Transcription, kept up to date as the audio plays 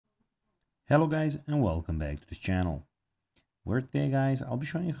Hello guys and welcome back to this channel, where today guys I'll be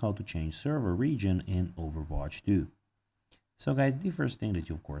showing you how to change server region in Overwatch 2. So guys, the first thing that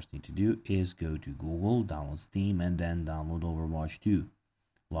you of course need to do is go to Google, download Steam, and then download Overwatch 2.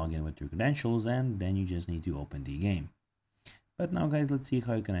 Log in with your credentials and then you just need to open the game. But now guys, let's see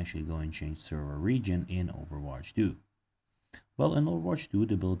how you can actually go and change server region in Overwatch 2. Well, in Overwatch 2,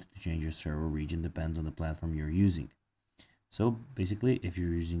 the ability to change your server region depends on the platform you're using. So basically, if you're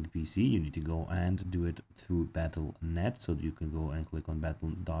using the PC, you need to go and do it through Battle.net. So you can go and click on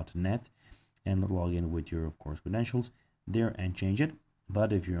Battle.net and log in with your, of course, credentials there and change it.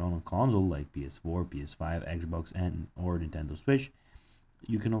 But if you're on a console like PS4, PS5, Xbox, and or Nintendo Switch,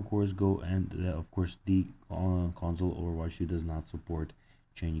 you can of course go and of course the console Overwatch 2 does not support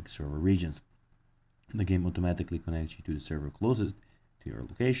changing server regions. The game automatically connects you to the server closest to your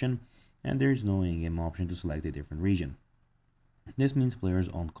location, and there is no in-game option to select a different region. This means players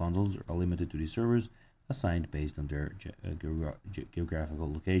on consoles are limited to the servers assigned based on their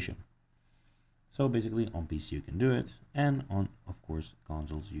geographical location. So basically on PC you can do it, and on of course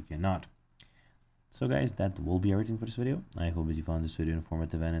consoles you cannot. So guys, that will be everything for this video. I hope that you found this video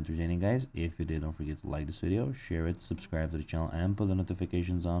informative and entertaining guys. If you did, don't forget to like this video, share it, subscribe to the channel, and put the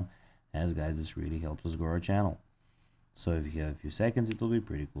notifications on, as guys this really helps us grow our channel. So if you have a few seconds, it will be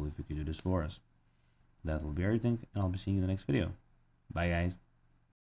pretty cool if you could do this for us. That will be everything, and I'll be seeing you in the next video. Bye guys.